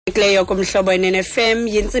Kleyo kumhlobo NFM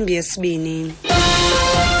yintsimbi yesibini.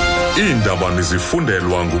 Iindaba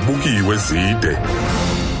nizifundelwa ngubukiwe zide.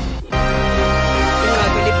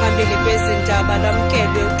 Eliphambili kwezi ndaba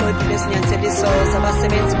lwamkelwe uxwebhu lwezinyanzeliso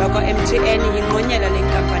zabasebenzi bakwa-MTN yingqonyela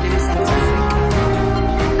lenkampani eMzantsi Afrika.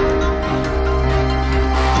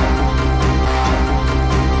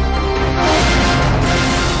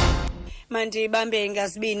 Mandibambe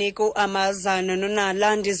ngazibini ku-amazano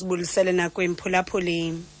nonala ndizibulisele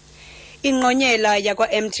nakwimphulaphuli. Ingqonyela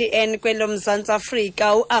yakwa-MTN kwelo Mzantsi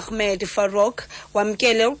Afrika uAhmed Farouk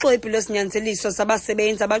wamkele uxwebhu lwezinyanzeliso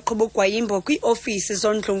zabasebenzi abaqhuba ugwayimbo kwiofisi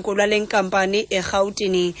zondlunkulu lenkampani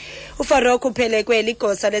eRhawutini. UFarouk uphelekwe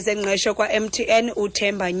ligosa lezengqesho kwa-MTN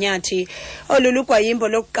uThemba Nyathi. Olu lugwayimbo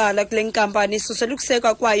lokuqala kule nkampani susela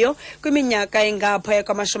ukusekwa kwayo kwiminyaka engaphaya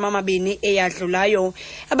kwama-20 eyadlulayo.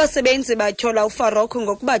 Abasebenzi batyhola uFarouk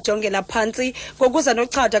ngokubajongela phantsi ngokuza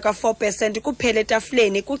nochatha ka4% kuphela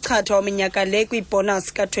etafuleni kuchatha minyaka le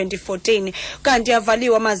kwibonus ka-2014 kanti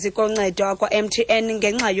avaliwe amaziko oncedo akwa-MTN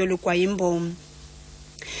ngenxa yolu gwayimbo.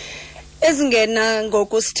 Ezingena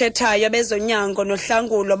ngokusithethayo bezonyango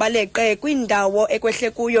nohlangulo baleqe kwindawo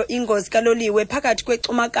ekwehle kuyo ingozi kaloliwe phakathi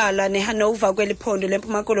kweCumakala neHanover kweliphondo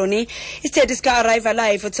leMpuma Koloni. Isithethi sika-Arrive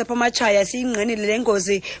Alive uTshepo Machaya siyingqinile le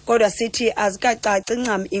ngozi kodwa sithi azikacaci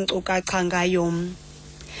ncam inkcukacha ngayo.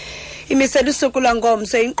 Imisela usuku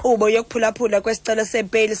lwangomso inkqubo yokuphulaphula kwesicelo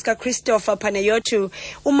sebheyili sikaChristopher Panayotu.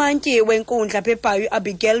 Umantyi wenkundla apha eBhayi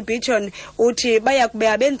Abigail Beaton uthi bayakube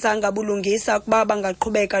abenzanga bulungisa ukuba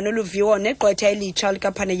bangaqhubeka noluviwo negqwetha elitsha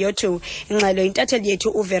likaPanayotu. Ingxelo intatheli yethu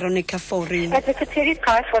uVeronica Fori. Secretary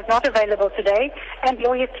Price was not available today and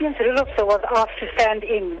lawyer Tiens Rudolfse was asked to stand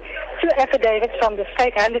in. 2 affidavits from the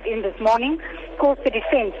state handed in this morning caused the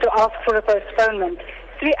defense to ask for a postponement.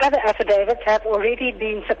 3 other affidavits have already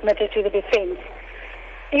been submitted to the defense.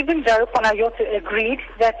 Even though Panayotu agreed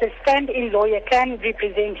that the stand-in lawyer can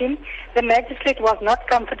represent him, the magistrate was not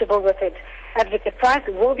comfortable with it. Advocate Price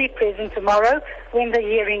will be present tomorrow when the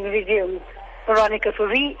hearing resumes. Veronica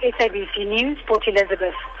Fourie, SABC News, Port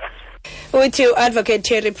Elizabeth. Uthi uAdvocate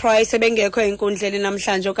Terry Price ebengekho enkundleni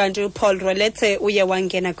namhlanje kanti uPaul Roletse uye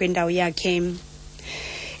wangena kwindawo yakhe.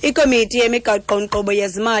 Ikomiti yemigaqo-nkqubo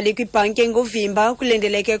yezimali kwibhanki enguvimba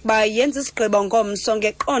kulindeleke ukuba yenze isigqibo ngomso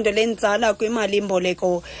ngeqondo lenzala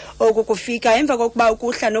kwimali-mboleko. Oku kufika emva kokuba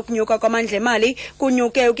ukuhla nokunyuka kwamandla emali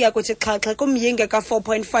kunyuke ukuya kuthi xhaxha kumyinge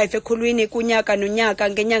ka-4.5 ekhulwini kunyaka nonyaka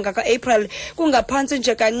ngenyanga ka-April kungaphantsi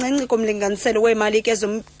nje kancinci kumlinganiselo weemali ke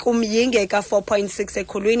kumyinge ka-4.6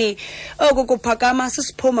 ekhulwini. Oku kuphakama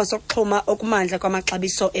sisiphumo sokuxhuma okumandla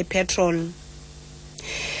kwamaxabiso epetrol.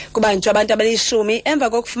 Kubanjwa abantu abalishumi emva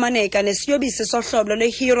kokufumaneka nesiyobisi sohlobo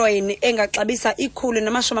lweheroin engaxabisa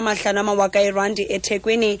R150,000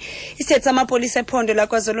 eThekwini. Isithethi samapolisa ephondo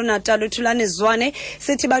laKwaZulu-Natal uThulani Zwane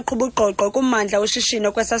sithi baqhuba uqoqo kummandla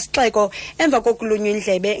ushishino kwesasixeko emva kokulunywa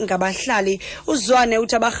indlebe ngabahlali. Uzwane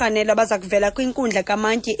uthi abarhanelwa baza kuvela kwinkundla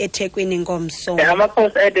kamantyi eThekwini ngomso.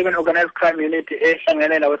 Amapost eDurban Organized Crime Unit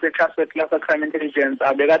ehlangene nabaseTransfer Cluster Crime Intelligence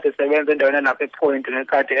abekade sebenza endaweni lapha ePoint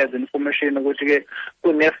ngekhathi ezinformation ukuthi ke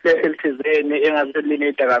elithizeni engazelini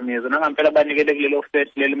idakamizwa nangampela banikele kulelo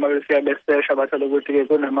fete leli mabefika besesha bathola ukuthi ke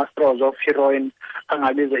kunama-straws of heroin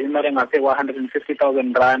angabiza imali engaphe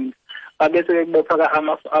kwa-R150,000. Babese kubopha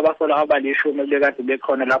abasola abalishumi bekade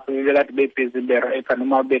bekhona lapho bekade bebhizi berepha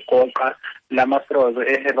noma begoqa lama-straws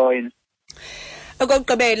eheroin.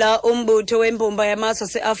 Okokugqibela umbutho wembumba yamazwe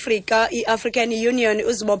aseAfrika i-African Union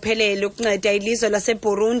uzibophelele ukunceda ilizwe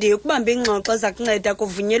laseBurundi ukubamba ingxoxo ezakunceda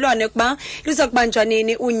kuvunyelwane ukuba liza kubanjwa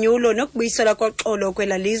nini unyulo nokubuyisela koxolo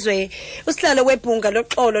kwela lizwe. Usihlalo webhunga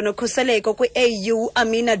loxolo nokhuseleko kwi-AU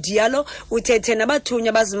Amina Diallo uthethe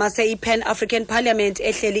nabathunywa bazimase i-Pan African Parliament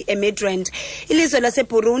ehleli eMidrand. Ilizwe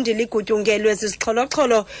laseBurundi ligutyungelwe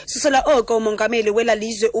zizixholo-xholo susela oko umongameli wela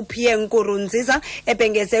lizwe uPierre Nkurunziza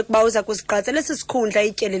ebhengeze ukuba uza kusiqatsela khundla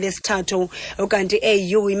ityeli lesithathu. Ukanti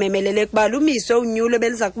AU imemelele ukuba lumiswe unyulo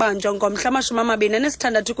beliza kubanjwa ngomhla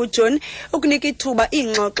 26 kuJuni ukunika ithuba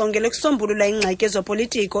ingxoxo ngelokusombulula ingxaki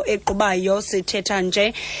ezopolitiko equbayo. Sithetha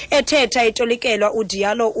nje ethetha itolikelwa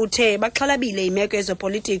uDiallo uthe baxhalabile imeko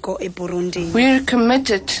ezopolitiko eBurundi. We are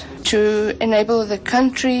committed to enable the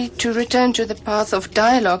country to return to the path of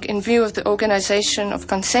dialogue in view of the organization of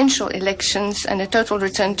consensual elections and a total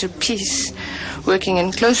return to peace, working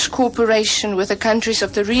in close cooperation with the countries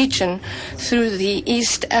of the region through the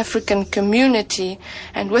East African community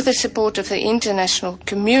and with the support of the international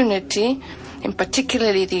community, in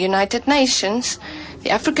particularly the United Nations. The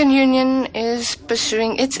African Union is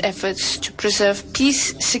pursuing its efforts to preserve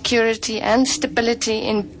peace, security and stability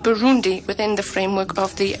in Burundi within the framework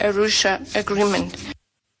of the Arusha Agreement.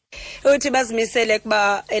 uthi bazimisele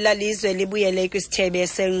kuba elalizwe libuyele kwisithebe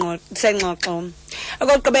sengxoxo.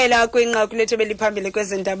 Okugqibela kwinqaku lethu Eliphambili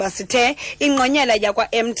kwezindaba sithe ingqonyela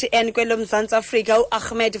yakwa-MTN kwelo Mzantsi Afrika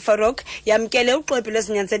uAhmed Farouk yamkele uxwebhu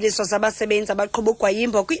lwezinyanzeliso zabasebenzi abaqhuba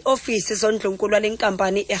ugwayimbo kwiofisi zondlunkulu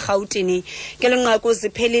lenkampani eGauteng. Ngelo nqaku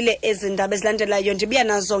ziphelile ezindaba ezilandelayo ndibuya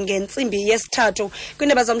nazo ngentsimbi yesithathu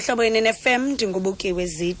kwindaba zomhlobo NFM ndingubukiwe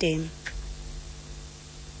Zide.